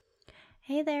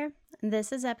Hey there,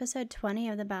 this is episode 20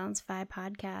 of the Balance 5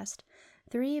 podcast,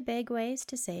 3 big ways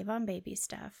to save on baby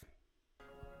stuff.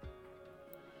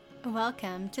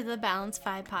 Welcome to the Balance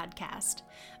 5 podcast,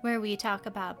 where we talk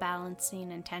about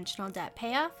balancing intentional debt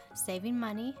payoff, saving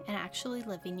money, and actually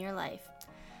living your life.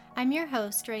 I'm your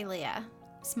host, Raylia,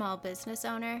 small business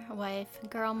owner, wife,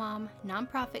 girl mom,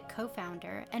 nonprofit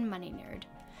co-founder, and money nerd.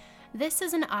 This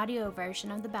is an audio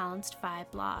version of the Balanced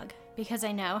 5 blog, because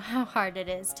I know how hard it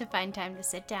is to find time to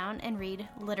sit down and read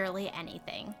literally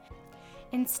anything.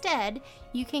 Instead,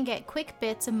 you can get quick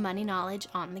bits of money knowledge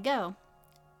on the go.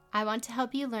 I want to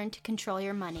help you learn to control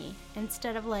your money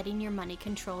instead of letting your money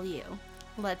control you.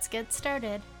 Let's get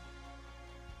started.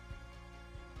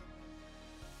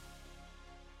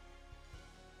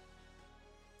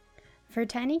 For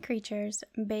tiny creatures,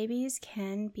 babies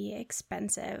can be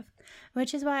expensive,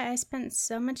 which is why I spent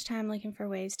so much time looking for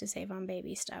ways to save on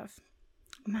baby stuff.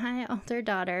 My older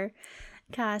daughter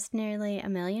cost nearly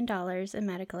 $1 million in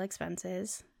medical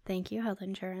expenses. Thank you, health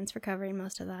insurance, for covering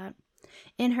most of that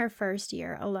in her first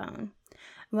year alone.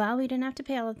 While we didn't have to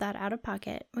pay all of that out of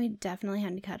pocket, we definitely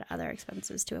had to cut other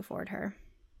expenses to afford her.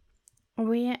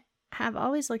 We have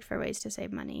always looked for ways to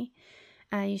save money.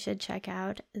 You should check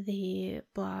out the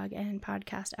blog and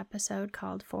podcast episode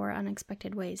called 4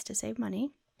 Unexpected Ways to Save Money,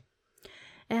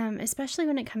 especially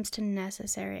when it comes to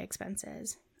necessary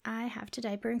expenses. I have to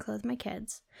diaper and clothe my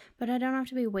kids, but I don't have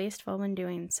to be wasteful when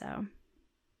doing so.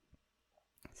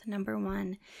 So number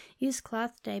 1, use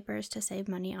cloth diapers to save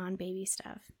money on baby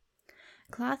stuff.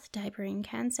 Cloth diapering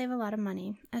can save a lot of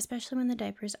money, especially when the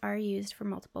diapers are used for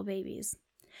multiple babies.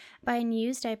 Buying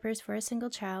used diapers for a single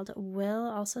child will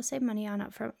also save money on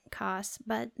upfront costs,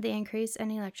 but the increase in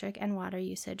electric and water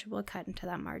usage will cut into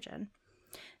that margin.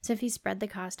 So if you spread the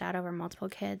cost out over multiple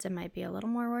kids, it might be a little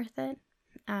more worth it.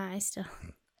 I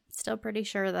still pretty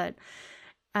sure that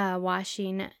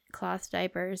washing cloth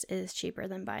diapers is cheaper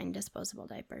than buying disposable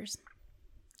diapers.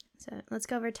 So let's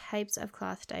go over types of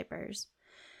cloth diapers.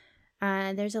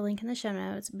 There's a link in the show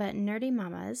notes, but Nerdy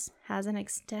Mamas has an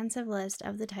extensive list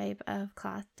of the type of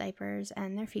cloth diapers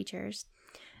and their features.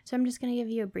 So I'm just going to give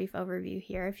you a brief overview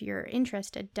here. If you're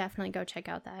interested, definitely go check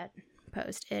out that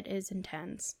post. It is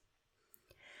intense.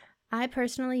 I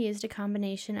personally used a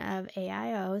combination of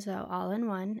AIO, so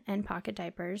all-in-one, and pocket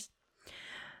diapers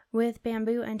with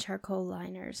bamboo and charcoal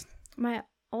liners. My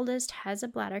oldest has a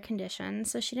bladder condition,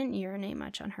 so she didn't urinate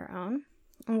much on her own,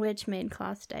 which made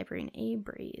cloth diapering a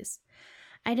breeze.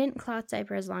 I didn't cloth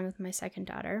diaper as long with my second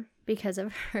daughter because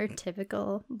of her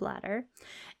typical bladder,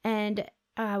 and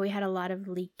we had a lot of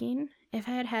leaking. If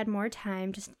I had had more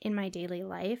time just in my daily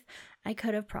life, I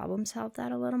could have problem solved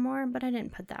that a little more, but I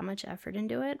didn't put that much effort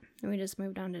into it, and we just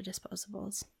moved on to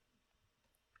disposables.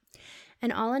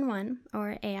 An all-in-one,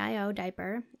 or AIO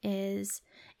diaper, is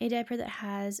a diaper that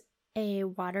has a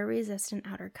water-resistant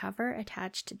outer cover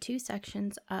attached to 2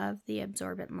 sections of the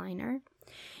absorbent liner.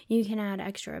 You can add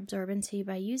extra absorbency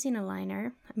by using a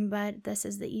liner, but this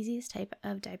is the easiest type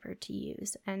of diaper to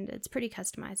use, and it's pretty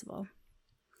customizable.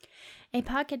 A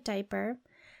pocket diaper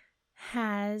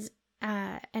has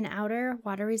an outer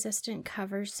water-resistant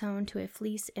cover sewn to a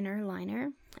fleece inner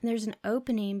liner. There's an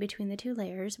opening between the 2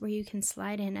 layers where you can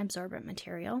slide in absorbent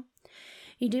material.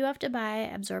 You do have to buy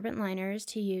absorbent liners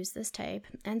to use this type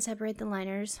and separate the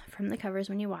liners from the covers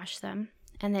when you wash them,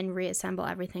 and then reassemble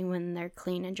everything when they're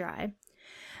clean and dry.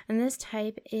 And this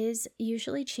type is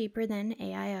usually cheaper than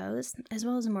AIOs, as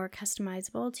well as more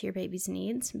customizable to your baby's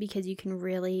needs, because you can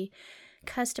really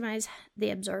customize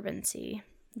the absorbency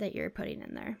that you're putting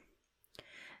in there.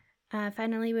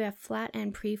 Finally, we have flat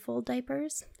and pre-fold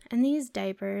diapers, and these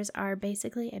diapers are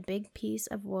basically a big piece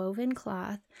of woven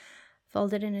cloth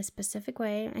folded in a specific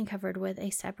way and covered with a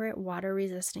separate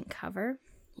water-resistant cover.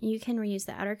 You can reuse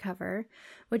the outer cover,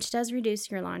 which does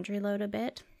reduce your laundry load a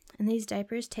bit, and these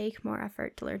diapers take more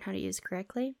effort to learn how to use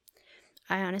correctly.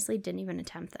 I honestly didn't even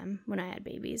attempt them when I had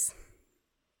babies.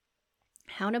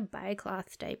 How to buy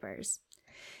cloth diapers.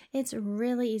 It's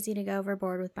really easy to go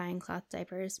overboard with buying cloth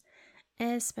diapers,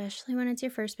 especially when it's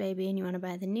your first baby and you want to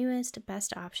buy the newest,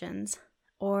 best options,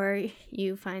 or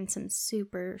you find some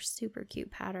super, super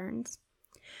cute patterns.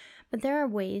 But there are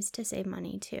ways to save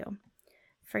money too.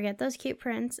 Forget those cute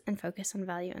prints and focus on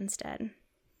value instead.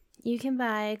 You can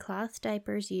buy cloth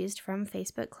diapers used from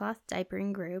Facebook cloth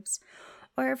diapering groups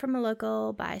or from a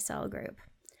local buy-sell group.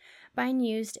 Buying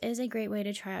used is a great way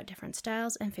to try out different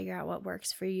styles and figure out what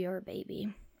works for your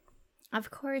baby. Of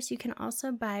course, you can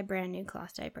also buy brand new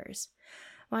cloth diapers.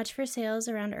 Watch for sales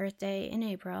around Earth Day in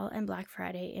April and Black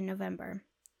Friday in November.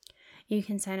 You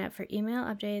can sign up for email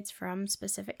updates from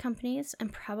specific companies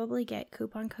and probably get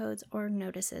coupon codes or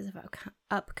notices of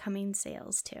upcoming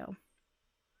sales too.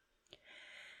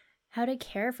 How to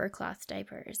care for cloth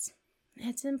diapers.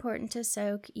 It's important to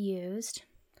soak used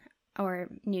or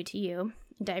new to you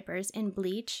diapers in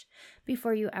bleach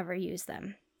before you ever use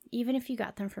them, even if you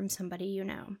got them from somebody you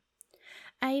know.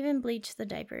 I even bleached the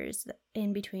diapers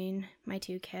in between my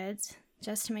two kids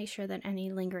just to make sure that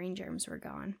any lingering germs were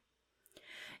gone.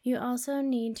 You also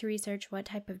need to research what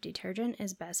type of detergent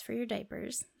is best for your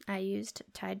diapers. I used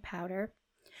Tide powder,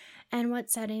 and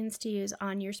what settings to use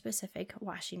on your specific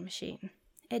washing machine.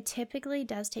 It typically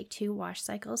does take 2 wash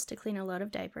cycles to clean a load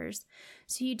of diapers,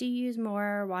 so you do use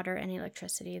more water and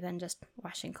electricity than just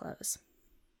washing clothes.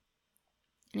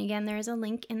 And again, there is a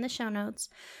link in the show notes,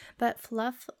 but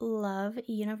Fluff Love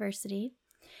University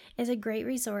is a great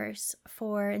resource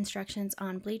for instructions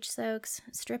on bleach soaks,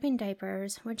 stripping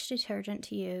diapers, which detergent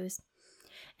to use,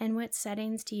 and what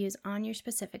settings to use on your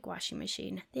specific washing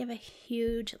machine. They have a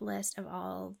huge list of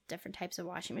all different types of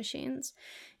washing machines.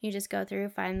 You just go through,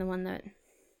 find the one that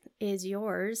is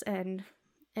yours, and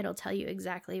it'll tell you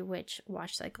exactly which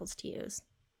wash cycles to use.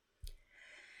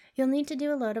 You'll need to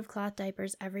do a load of cloth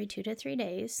diapers every 2 to 3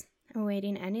 days.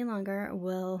 Waiting any longer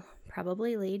will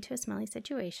probably lead to a smelly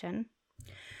situation.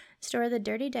 Store the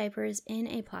dirty diapers in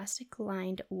a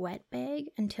plastic-lined wet bag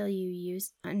until you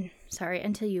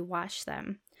wash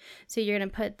them. So you're going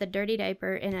to put the dirty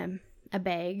diaper in a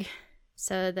bag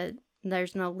so that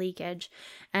there's no leakage,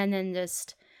 and then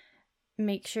just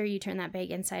make sure you turn that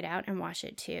bag inside out and wash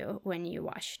it too when you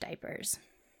wash diapers.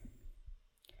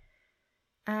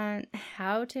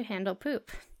 How to handle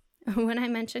poop. When I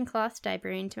mentioned cloth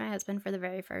diapering to my husband for the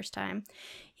very first time,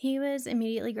 he was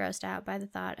immediately grossed out by the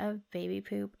thought of baby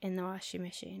poop in the washing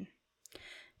machine.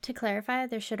 To clarify,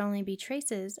 there should only be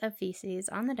traces of feces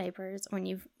on the diapers when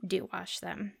you do wash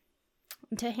them.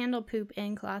 To handle poop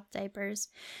in cloth diapers,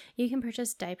 you can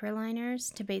purchase diaper liners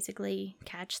to basically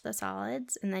catch the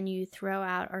solids, and then you throw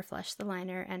out or flush the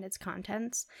liner and its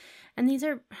contents. And these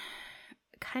are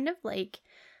kind of like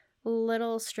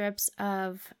little strips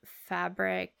of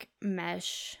fabric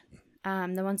mesh.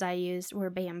 The ones I used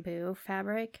were bamboo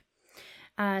fabric.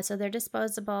 So they're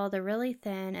disposable, they're really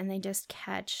thin, and they just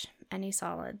catch any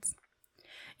solids.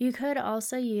 You could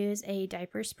also use a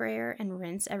diaper sprayer and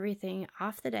rinse everything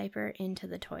off the diaper into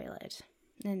the toilet.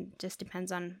 And it just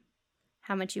depends on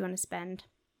how much you want to spend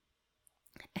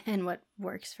and what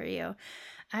works for you.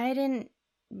 I didn't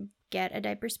get a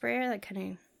diaper sprayer, that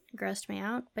kind of grossed me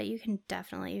out, but you can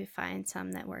definitely find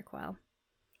some that work well.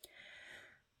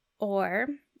 Or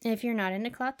if you're not into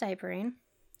cloth diapering,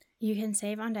 you can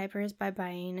save on diapers by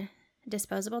buying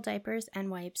disposable diapers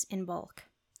and wipes in bulk.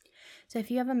 So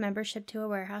if you have a membership to a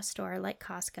warehouse store like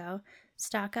Costco,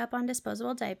 stock up on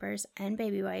disposable diapers and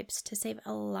baby wipes to save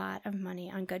a lot of money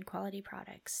on good quality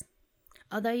products.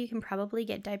 Although you can probably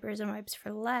get diapers and wipes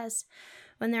for less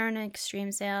when they're on an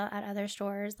extreme sale at other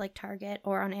stores like Target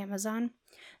or on Amazon,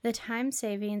 the time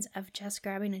savings of just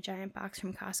grabbing a giant box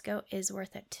from Costco is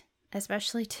worth it,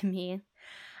 especially to me.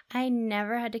 I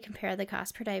never had to compare the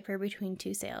cost per diaper between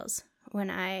 2 sales when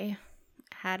I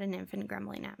had an infant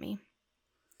grumbling at me.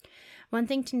 One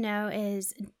thing to know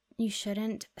is you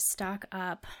shouldn't stock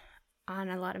up on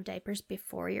a lot of diapers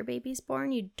before your baby's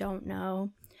born. You don't know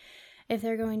if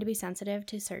they're going to be sensitive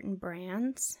to certain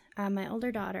brands. My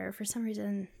older daughter, for some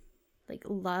reason,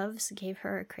 Loves gave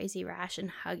her a crazy rash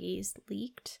and Huggies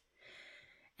leaked.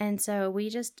 And so we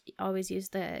just always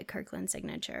used the Kirkland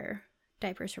Signature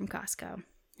diapers from Costco.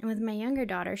 And with my younger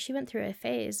daughter, she went through a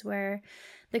phase where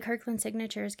the Kirkland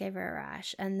Signatures gave her a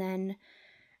rash, and then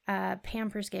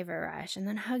Pampers gave her a rash, and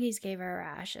then Huggies gave her a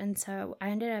rash. And so I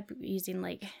ended up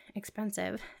using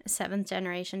expensive 7th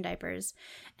generation diapers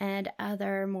and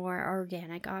other more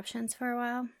organic options for a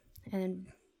while. And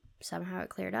somehow it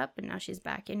cleared up, and now she's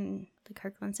back in the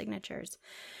Kirkland Signatures.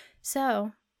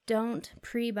 So don't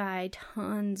pre-buy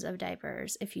tons of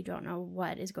diapers if you don't know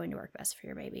what is going to work best for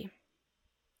your baby.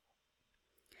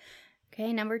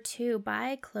 Okay, number 2,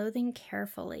 buy clothing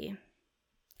carefully.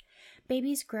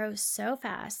 Babies grow so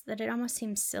fast that it almost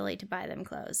seems silly to buy them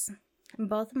clothes.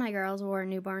 Both of my girls wore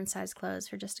newborn-sized clothes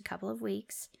for just a couple of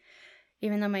weeks,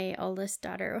 even though my oldest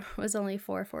daughter was only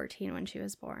 4'14" when she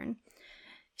was born.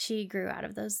 She grew out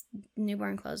of those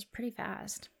newborn clothes pretty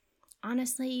fast.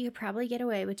 Honestly, you could probably get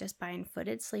away with just buying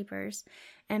footed sleepers,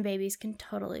 and babies can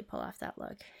totally pull off that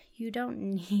look. You don't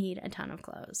need a ton of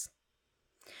clothes.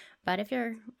 But if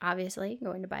you're obviously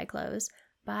going to buy clothes,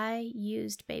 buy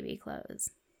used baby clothes.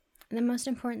 The most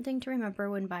important thing to remember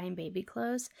when buying baby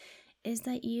clothes is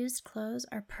that used clothes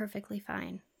are perfectly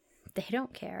fine. They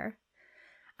don't care.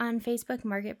 On Facebook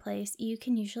Marketplace, you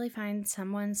can usually find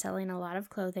someone selling a lot of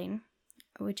clothing,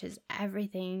 which is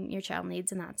everything your child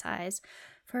needs in that size,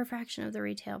 for a fraction of the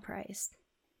retail price.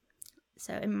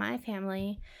 So in my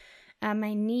family,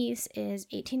 my niece is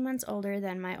 18 months older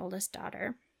than my oldest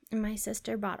daughter, and my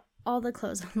sister bought all the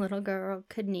clothes a little girl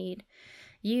could need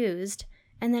used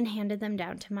and then handed them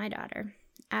down to my daughter.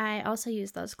 I also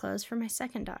used those clothes for my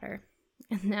second daughter.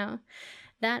 And now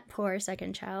that poor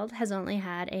second child has only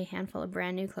had a handful of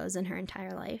brand new clothes in her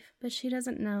entire life, but she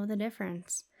doesn't know the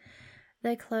difference.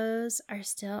 The clothes are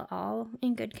still all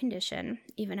in good condition,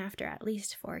 even after at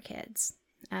least 4 kids.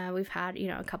 We've had,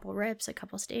 a couple rips, a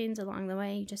couple stains along the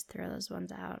way. You just throw those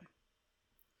ones out.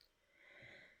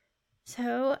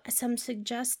 So, some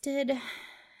suggested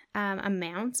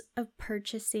amounts of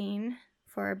purchasing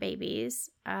for babies,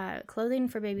 clothing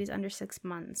for babies under 6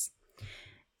 months.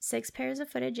 6 pairs of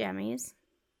footed jammies,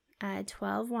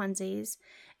 12 onesies,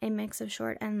 a mix of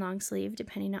short and long sleeve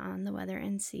depending on the weather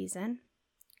and season,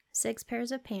 6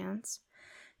 pairs of pants,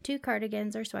 2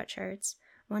 cardigans or sweatshirts,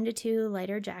 1 to 2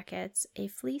 lighter jackets, a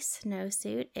fleece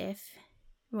snowsuit if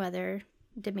weather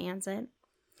demands it,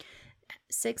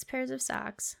 6 pairs of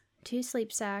socks, 2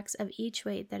 sleep sacks of each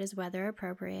weight that is weather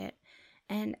appropriate,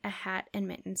 and a hat and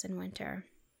mittens in winter.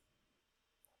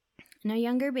 Now,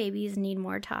 younger babies need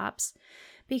more tops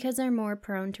because they're more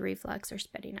prone to reflux or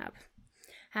spitting up.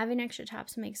 Having extra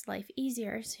tops makes life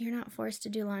easier, so you're not forced to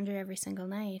do laundry every single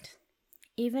night.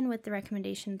 Even with the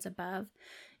recommendations above,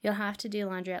 you'll have to do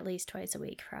laundry at least twice a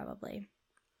week, probably.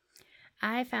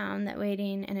 I found that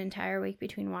waiting an entire week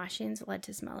between washings led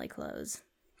to smelly clothes.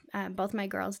 Both my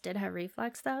girls did have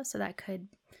reflux, though, so that could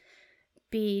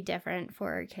be different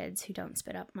for kids who don't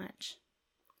spit up much.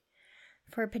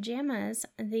 For pajamas,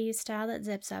 the style that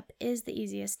zips up is the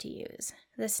easiest to use.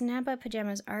 The snap-up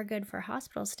pajamas are good for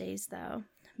hospital stays, though,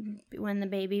 when the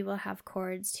baby will have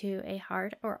cords to a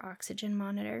heart or oxygen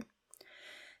monitor.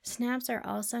 Snaps are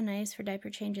also nice for diaper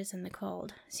changes in the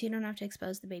cold, so you don't have to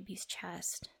expose the baby's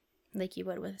chest like you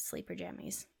would with sleeper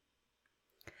jammies.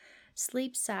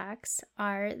 Sleep sacks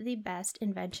are the best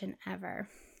invention ever.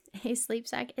 A sleep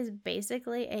sack is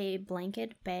basically a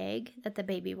blanket bag that the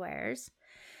baby wears.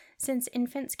 Since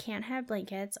infants can't have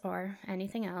blankets or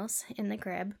anything else in the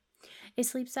crib, a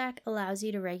sleep sack allows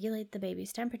you to regulate the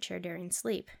baby's temperature during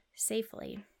sleep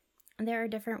safely. There are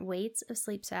different weights of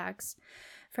sleep sacks,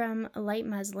 from light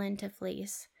muslin to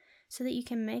fleece, so that you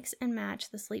can mix and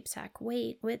match the sleep sack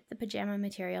weight with the pajama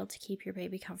material to keep your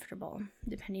baby comfortable,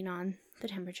 depending on the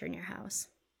temperature in your house.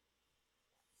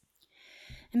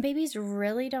 And babies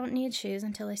really don't need shoes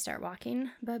until they start walking,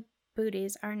 but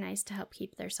booties are nice to help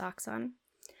keep their socks on.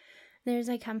 There's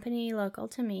a company local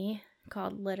to me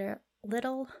called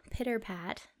Little Pitter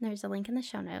Pat. There's a link in the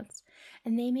show notes,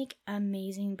 and they make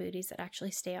amazing booties that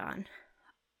actually stay on.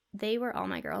 They were all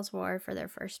my girls wore for their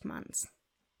first months.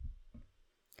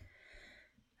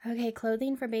 Okay,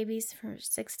 clothing for babies from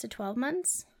 6 to 12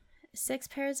 months. 6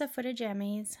 pairs of footed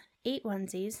jammies, 8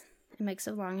 onesies, a mix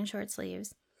of long and short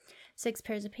sleeves, 6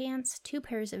 pairs of pants, 2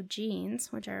 pairs of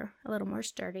jeans, which are a little more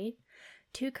sturdy,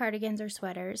 2 cardigans or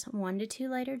sweaters, 1 to 2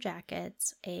 lighter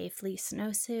jackets, a fleece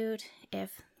snowsuit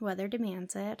if weather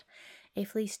demands it, a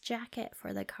fleece jacket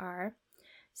for the car,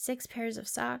 6 pairs of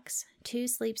socks, 2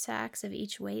 sleep sacks of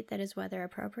each weight that is weather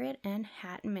appropriate, and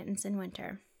hat and mittens in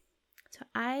winter. So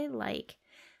I like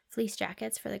fleece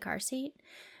jackets for the car seat.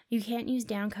 You can't use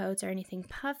down coats or anything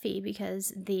puffy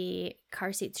because the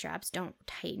car seat straps don't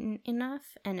tighten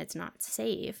enough and it's not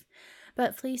safe.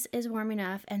 But fleece is warm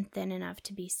enough and thin enough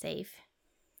to be safe.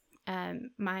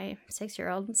 My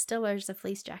 6-year-old still wears a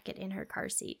fleece jacket in her car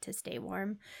seat to stay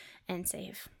warm and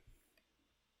safe.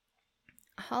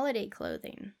 Holiday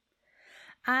clothing.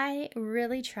 I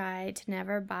really try to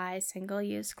never buy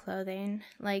single-use clothing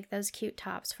like those cute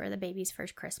tops for the baby's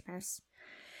first Christmas.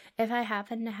 If I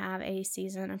happen to have a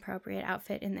season-appropriate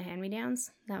outfit in the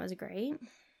hand-me-downs, that was great.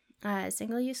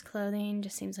 Single-use clothing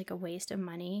just seems like a waste of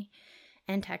money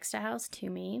and textiles to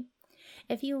me.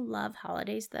 If you love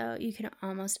holidays, though, you can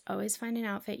almost always find an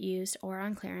outfit used or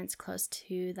on clearance close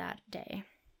to that day.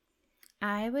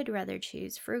 I would rather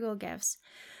choose frugal gifts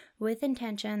with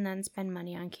intention than spend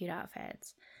money on cute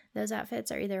outfits. Those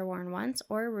outfits are either worn once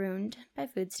or ruined by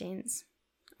food stains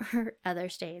or other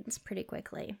stains pretty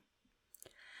quickly.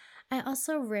 I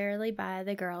also rarely buy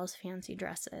the girls' fancy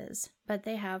dresses, but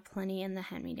they have plenty in the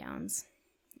hand-me-downs.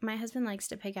 My husband likes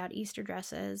to pick out Easter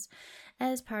dresses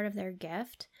as part of their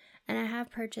gift, and I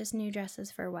have purchased new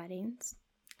dresses for weddings.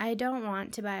 I don't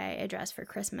want to buy a dress for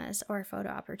Christmas or a photo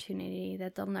opportunity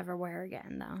that they'll never wear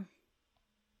again, though.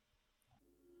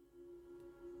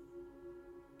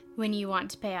 When you want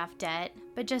to pay off debt,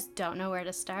 but just don't know where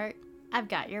to start, I've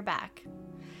got your back.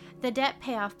 The Debt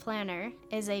Payoff Planner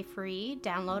is a free,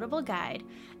 downloadable guide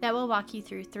that will walk you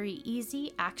through 3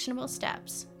 easy, actionable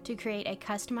steps to create a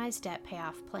customized debt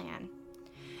payoff plan.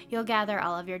 You'll gather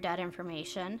all of your debt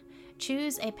information,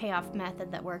 choose a payoff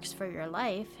method that works for your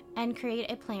life, and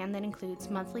create a plan that includes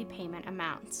monthly payment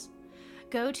amounts.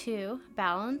 Go to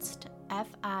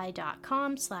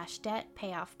balancedfi.com/debt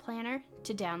payoff planner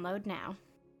to download now.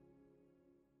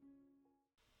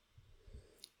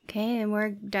 Okay, and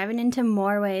we're diving into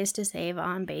more ways to save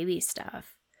on baby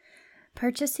stuff.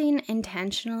 Purchasing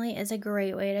intentionally is a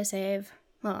great way to save,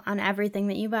 well, on everything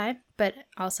that you buy, but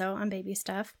also on baby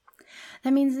stuff.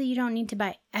 That means that you don't need to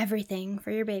buy everything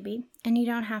for your baby, and you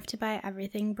don't have to buy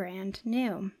everything brand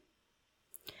new.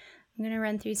 I'm going to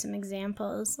run through some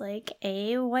examples, like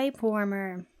a wipe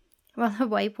warmer. While a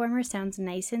wipe warmer sounds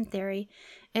nice in theory,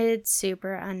 it's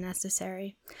super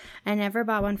unnecessary. I never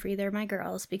bought one for either of my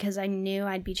girls because I knew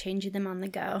I'd be changing them on the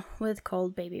go with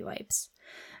cold baby wipes.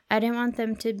 I didn't want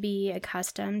them to be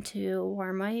accustomed to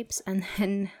warm wipes and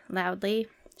then loudly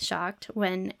shocked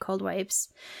when cold wipes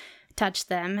touched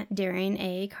them during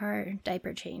a car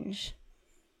diaper change.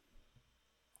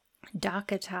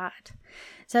 Dock-a-tot.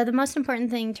 So the most important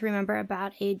thing to remember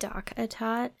about a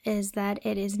dock-a-tot is that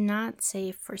it is not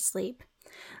safe for sleep.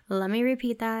 Let me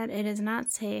repeat that. It is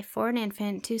not safe for an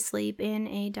infant to sleep in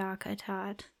a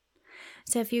dock-a-tot.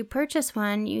 So if you purchase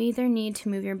one, you either need to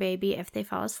move your baby if they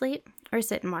fall asleep or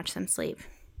sit and watch them sleep.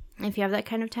 If you have that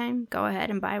kind of time, go ahead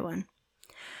and buy one.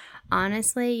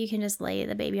 Honestly, you can just lay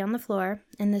the baby on the floor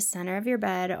in the center of your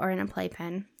bed or in a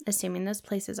playpen, assuming those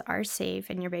places are safe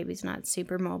and your baby's not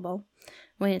super mobile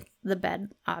with the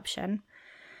bed option.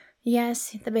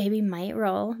 Yes, the baby might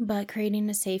roll, but creating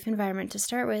a safe environment to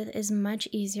start with is much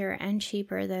easier and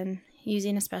cheaper than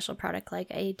using a special product like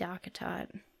a dock-a-tot.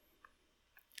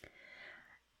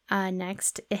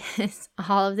 Next is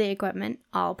all of the equipment,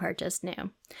 all purchased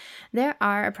new. There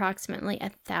are approximately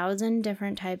 1,000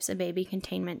 different types of baby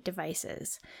containment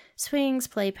devices. Swings,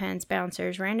 playpens,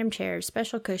 bouncers, random chairs,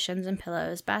 special cushions and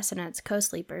pillows, bassinets,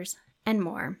 co-sleepers, and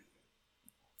more.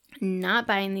 Not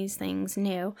buying these things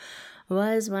new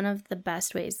was one of the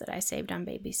best ways that I saved on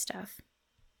baby stuff.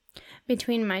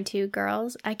 Between my 2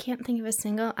 girls, I can't think of a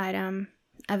single item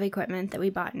of equipment that we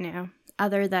bought new,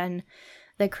 other than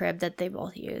the crib that they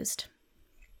both used.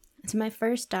 So my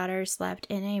first daughter slept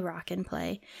in a rock and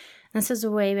play. This was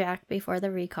way back before the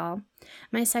recall.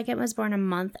 My second was born a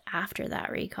month after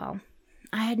that recall.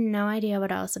 I had no idea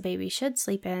what else a baby should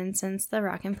sleep in since the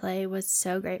rock and play was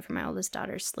so great for my oldest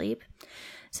daughter's sleep.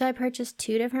 So I purchased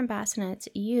 2 different bassinets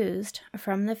used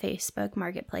from the Facebook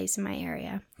marketplace in my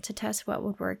area to test what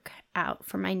would work out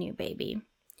for my new baby.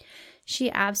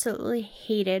 She absolutely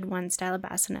hated one style of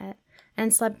bassinet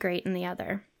and slept great in the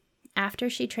other. After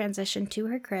she transitioned to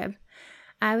her crib,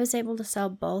 I was able to sell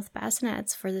both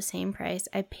bassinets for the same price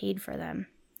I paid for them.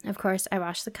 Of course, I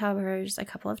washed the covers a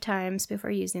couple of times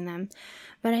before using them,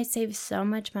 but I saved so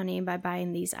much money by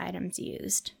buying these items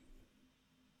used.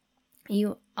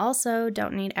 You also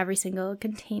don't need every single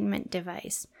containment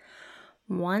device.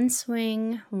 One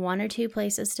swing, 1 or 2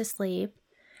 places to sleep,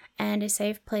 and a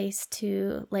safe place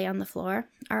to lay on the floor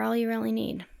are all you really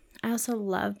need. I also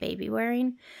love baby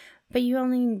wearing, but you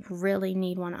only really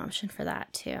need one option for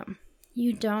that too.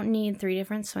 You don't need 3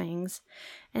 different swings,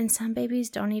 and some babies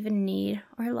don't even need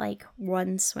or like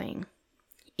one swing.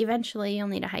 Eventually, you'll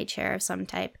need a high chair of some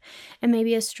type and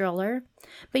maybe a stroller,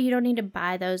 but you don't need to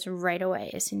buy those right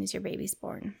away as soon as your baby's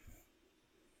born.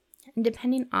 And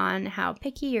depending on how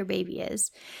picky your baby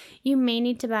is, you may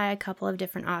need to buy a couple of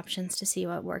different options to see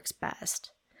what works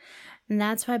best. And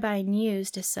that's why buying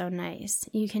used is so nice.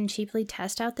 You can cheaply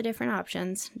test out the different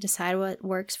options, decide what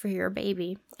works for your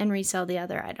baby, and resell the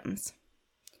other items.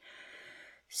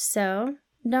 So,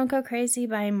 don't go crazy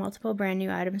buying multiple brand new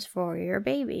items for your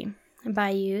baby.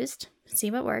 Buy used, see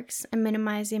what works, and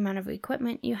minimize the amount of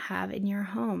equipment you have in your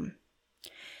home.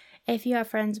 If you have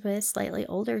friends with slightly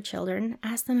older children,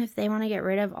 ask them if they want to get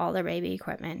rid of all their baby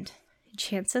equipment.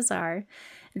 Chances are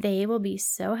they will be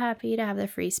so happy to have the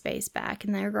free space back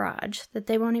in their garage that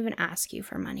they won't even ask you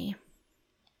for money.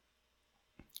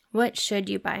 What should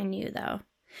you buy new, though?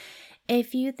 A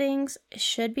few things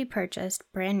should be purchased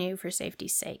brand new for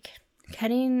safety's sake.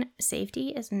 Cutting safety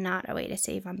is not a way to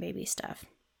save on baby stuff.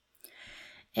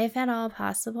 If at all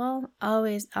possible,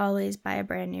 always buy a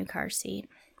brand new car seat.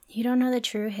 You don't know the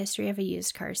true history of a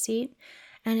used car seat,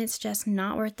 and it's just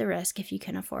not worth the risk if you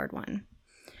can afford one.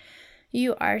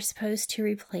 You are supposed to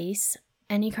replace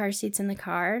any car seats in the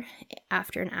car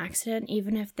after an accident,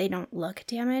 even if they don't look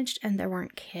damaged and there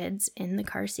weren't kids in the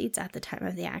car seats at the time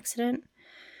of the accident.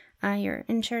 Your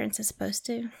insurance is supposed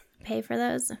to pay for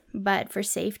those, but for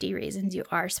safety reasons, you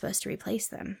are supposed to replace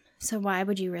them. So why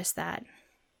would you risk that?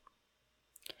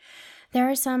 There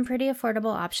are some pretty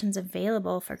affordable options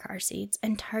available for car seats,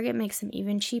 and Target makes them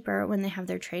even cheaper when they have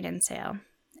their trade-in sale.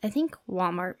 I think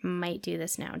Walmart might do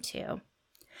this now too.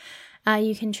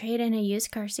 You can trade in a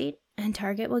used car seat, and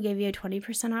Target will give you a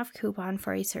 20% off coupon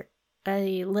for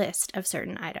a list of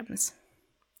certain items.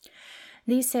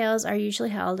 These sales are usually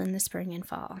held in the spring and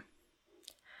fall.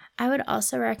 I would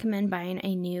also recommend buying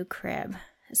a new crib.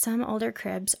 Some older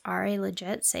cribs are a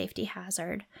legit safety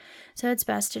hazard, so it's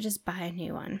best to just buy a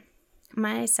new one.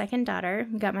 My second daughter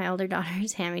got my older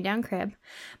daughter's hand-me-down crib,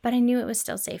 but I knew it was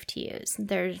still safe to use.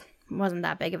 There wasn't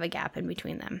that big of a gap in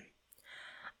between them.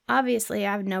 Obviously,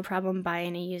 I have no problem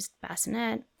buying a used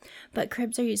bassinet, but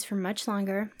cribs are used for much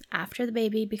longer after the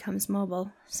baby becomes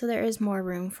mobile, so there is more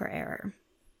room for error.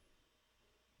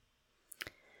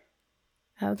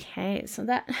 Okay, so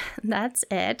that's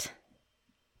it.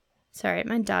 Sorry,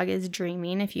 my dog is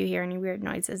dreaming if you hear any weird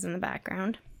noises in the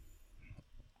background.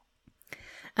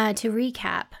 To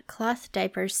recap, cloth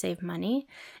diapers save money,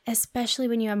 especially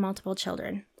when you have multiple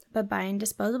children, but buying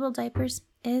disposable diapers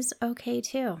is okay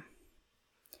too.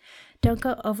 Don't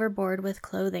go overboard with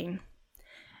clothing.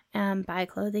 Buy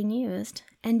clothing used,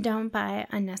 and don't buy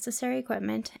unnecessary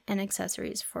equipment and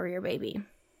accessories for your baby.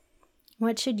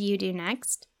 What should you do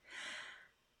next?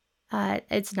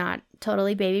 It's not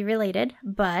totally baby related,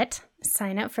 but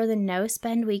sign up for the No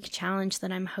Spend Week challenge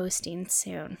that I'm hosting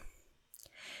soon.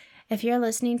 If you're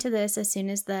listening to this as soon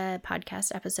as the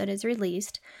podcast episode is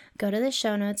released, go to the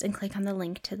show notes and click on the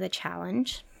link to the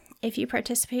challenge. If you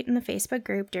participate in the Facebook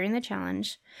group during the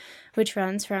challenge, which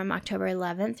runs from October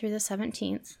 11th through the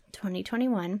 17th,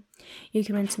 2021, you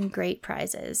can win some great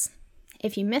prizes.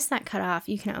 If you miss that cutoff,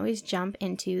 you can always jump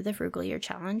into the Frugal Year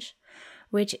Challenge,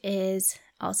 which is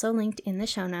also linked in the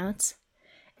show notes.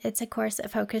 It's a course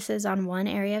that focuses on one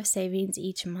area of savings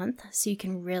each month, so you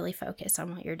can really focus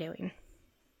on what you're doing.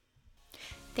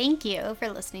 Thank you for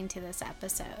listening to this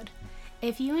episode.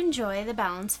 If you enjoy the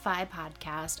Balance Fi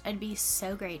podcast, I'd be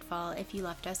so grateful if you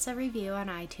left us a review on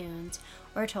iTunes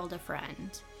or told a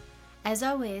friend. As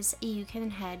always, you can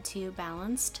head to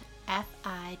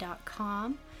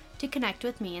balancedfi.com to connect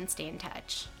with me and stay in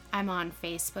touch. I'm on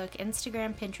Facebook,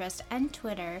 Instagram, Pinterest, and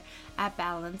Twitter at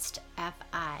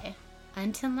balancedfi.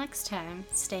 Until next time,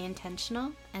 stay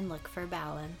intentional and look for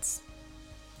balance.